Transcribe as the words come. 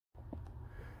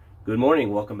Good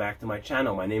morning, welcome back to my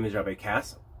channel. My name is Rabbi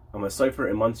Cass. I'm a sofer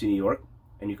in Monsey, New York,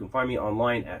 and you can find me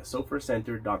online at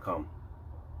sofercenter.com.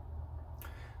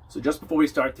 So just before we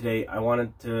start today, I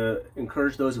wanted to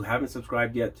encourage those who haven't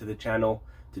subscribed yet to the channel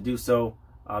to do so.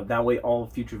 That way all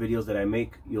future videos that I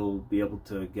make, you'll be able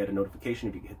to get a notification.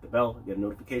 If you hit the bell, get a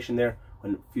notification there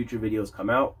when future videos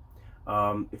come out.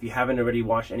 If you haven't already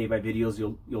watched any of my videos,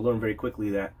 you'll learn very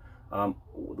quickly that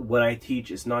what I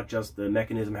teach is not just the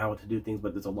mechanism how to do things,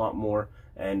 but there's a lot more,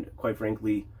 and quite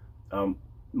frankly,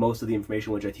 most of the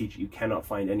information which I teach you cannot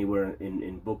find anywhere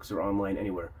in books or online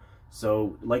anywhere.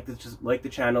 So like the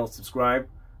channel, subscribe,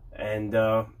 and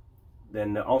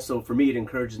then also for me it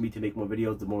encourages me to make more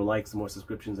videos. The more likes, the more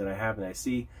subscriptions that I have and I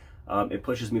see, it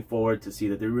pushes me forward to see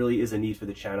that there really is a need for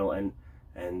the channel, and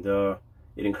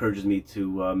it encourages me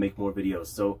to make more videos.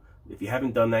 So if you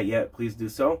haven't done that yet, please do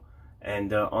so.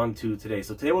 And on to today.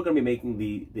 So today we're going to be making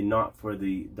the knot for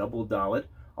the double Dalet,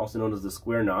 also known as the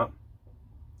square knot.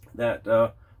 That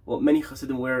well, many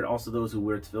Hasidim wear it. Also, those who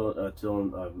wear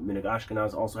Tefillin, Minhag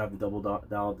Ashkenaz also have the double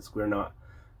Dalet, the square knot.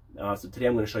 So today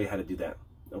I'm going to show you how to do that.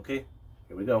 Okay,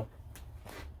 here we go.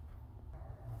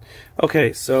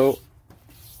 Okay, so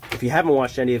if you haven't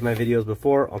watched any of my videos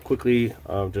before, I'll quickly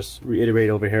just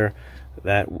reiterate over here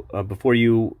that before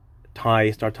you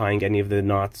start tying any of the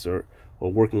knots or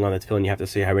working on the tefillin, you have to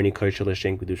say Harini Kesher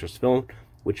tefillin,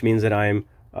 which means that I'm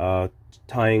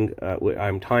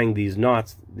tying these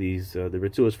knots, the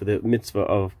ritzuos for the mitzvah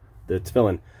of the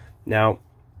tefillin. Now,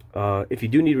 if you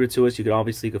do need ritzuos,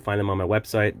 you could find them on my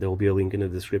website. There will be a link in the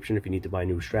description if you need to buy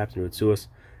new straps and ritzuos.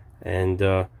 And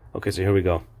okay, so here we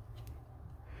go.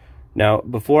 Now,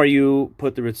 before you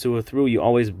put the ritzua through, you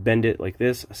always bend it like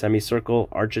this, a semicircle,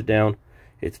 arch it down.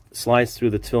 It slides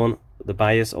through the tefillin, the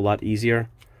bias, a lot easier.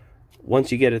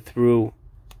 Once you get it through,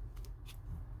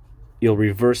 you'll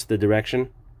reverse the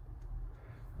direction,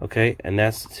 okay? And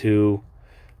that's to,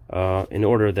 in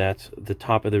order that the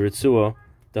top of the ritzua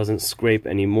doesn't scrape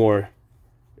anymore.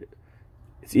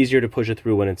 It's easier to push it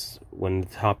through when the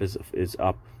top is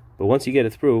up. But once you get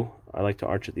it through, I like to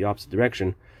arch it the opposite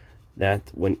direction.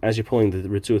 That as you're pulling the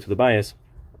ritzua through the bias,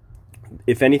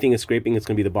 if anything is scraping, it's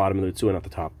going to be the bottom of the ritzua, not the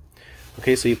top.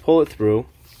 Okay, so you pull it through.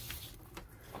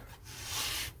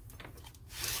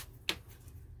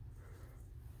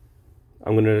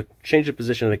 I'm going to change the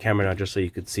position of the camera now just so you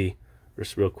could see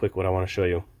just real quick what I want to show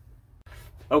you.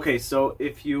 Okay, so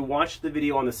if you watch the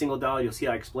video on the single Dalet, you'll see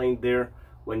I explained there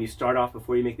when you start off,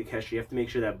 before you make the Kesher, you have to make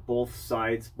sure that both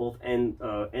sides, both ends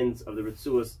of the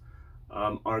ritzuas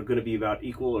are going to be about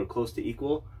equal or close to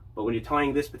equal. But when you're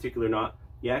tying this particular knot,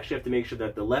 you actually have to make sure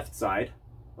that the left side,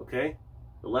 okay,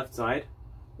 the left side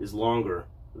is longer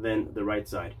than the right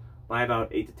side by about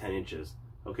 8 to 10 inches.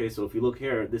 Okay, so if you look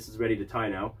here, this is ready to tie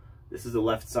now. This is the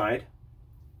left side.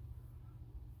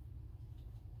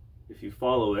 If you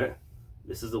follow it,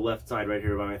 this is the left side right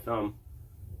here by my thumb.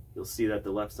 You'll see that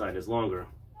the left side is longer.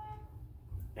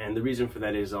 And the reason for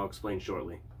that is I'll explain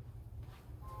shortly.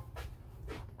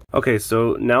 Okay,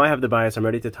 so now I have the bias. I'm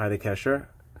ready to tie the Kesher.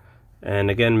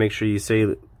 And again, make sure you say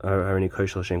Harini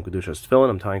Kesher tefillin.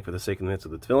 I'm tying for the sake of the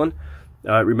mitzvah of the tefillin.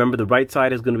 Remember, the right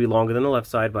side is going to be longer than the left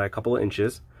side by a couple of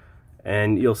inches.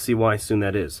 And you'll see why soon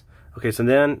that is. Okay, so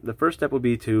then the first step would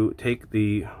be to take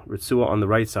the ritzua on the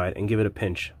right side and give it a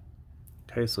pinch.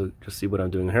 Okay, so just see what I'm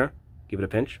doing here. Give it a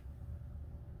pinch.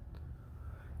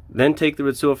 Then take the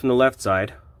ritzua from the left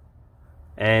side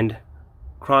and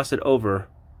cross it over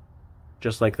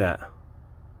just like that.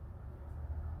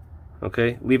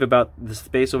 Okay, leave about the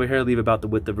space over here, leave about the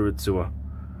width of a ritzua.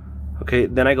 Okay,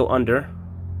 then I go under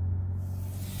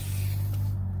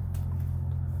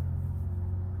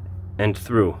and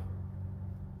through.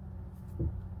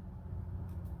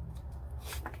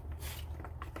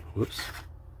 Whoops.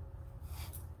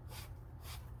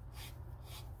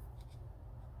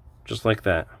 Just like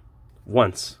that.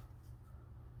 Once.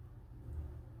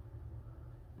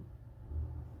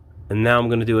 And now I'm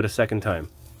going to do it a second time.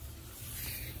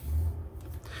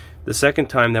 The second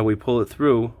time that we pull it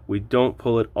through, we don't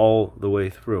pull it all the way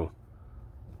through.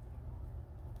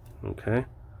 Okay?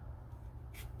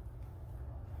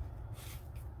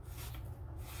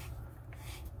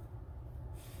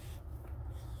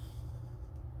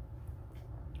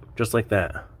 Just like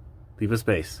that. Leave a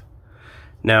space.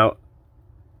 Now,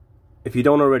 if you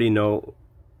don't already know,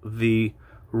 the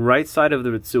right side of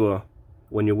the ritzua,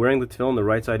 when you're wearing the tefillin, the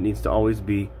right side needs to always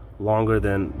be longer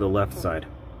than the left side.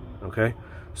 Okay?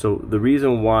 So the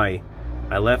reason why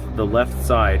I left the left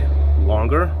side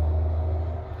longer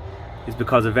is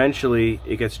because eventually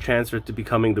it gets transferred to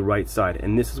becoming the right side,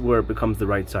 and this is where it becomes the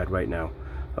right side right now.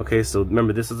 Okay, so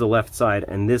remember, this is the left side,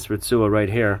 and this ritzua right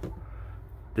here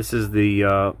this is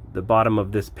the bottom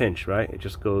of this pinch, right? It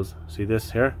just goes, see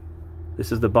this here?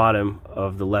 This is the bottom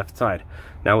of the left side.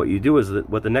 Now what you do is,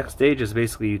 what the next stage is,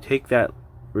 basically you take that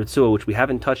Ritsuah, which we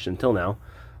haven't touched until now,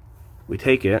 we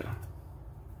take it,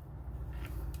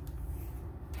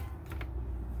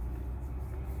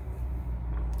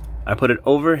 I put it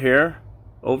over here,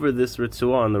 over this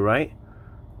Ritsuah on the right,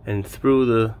 and through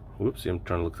the, whoopsie, I'm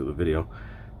trying to look through the video,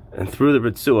 and through the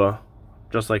Ritsuah,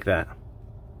 just like that.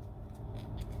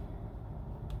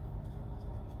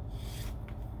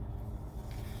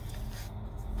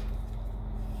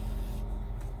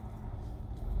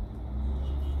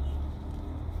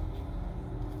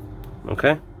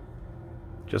 Okay,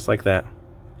 just like that.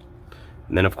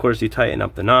 And then of course you tighten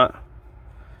up the knot.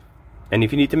 And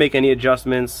if you need to make any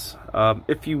adjustments,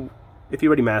 if you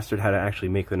already mastered how to actually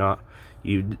make the knot,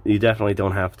 you definitely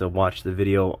don't have to watch the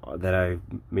video that I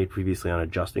made previously on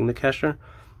adjusting the Kesher,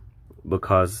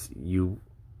 because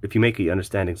if you make it, you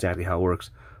understand exactly how it works.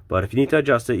 But if you need to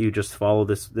adjust it, you just follow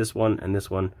this one and this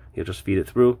one. You'll just feed it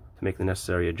through to make the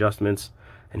necessary adjustments.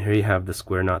 And here you have the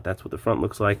square knot. That's what the front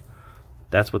looks like.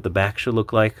 That's what the back should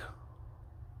look like.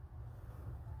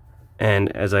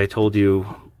 And as I told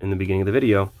you in the beginning of the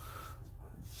video,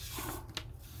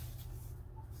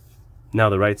 now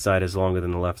the right side is longer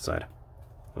than the left side.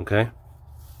 Okay?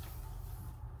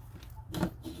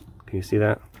 Can you see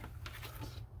that?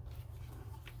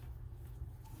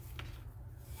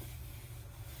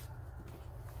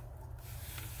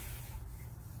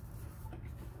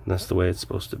 That's the way it's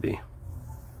supposed to be.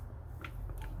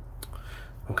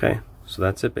 Okay, so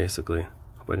that's it basically.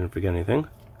 Hope I didn't forget anything.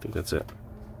 I think that's it.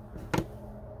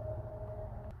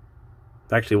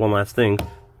 Actually, one last thing.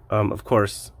 Of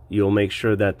course, you'll make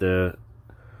sure that the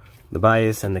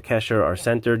bias and the Kesher are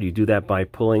centered. You do that by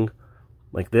pulling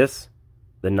like this,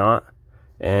 the knot,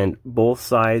 and both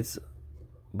sides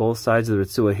of the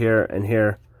Ritsuah here and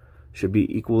here should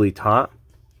be equally taut,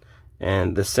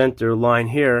 and the center line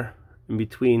here in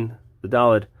between the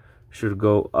Dalet should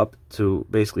go up to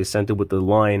basically center with the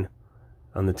line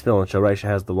on the Tefillin. Shel Rosh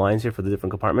has the lines here for the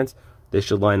different compartments. They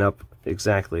should line up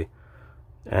exactly,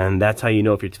 and that's how you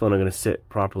know if your Tefillin are going to sit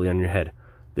properly on your head.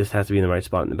 This has to be in the right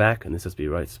spot in the back, and this has to be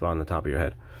the right spot on the top of your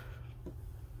head.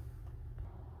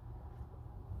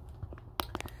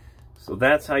 So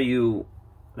that's how you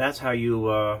tie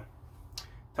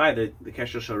the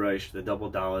Kesher Shel Rosh, the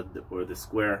double Dalet, or the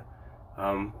square.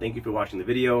 Thank you for watching the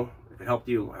video. If it helped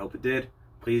you, I hope it did.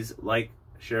 Please like,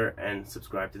 share, and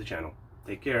subscribe to the channel.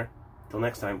 Take care. Till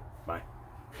next time. Bye.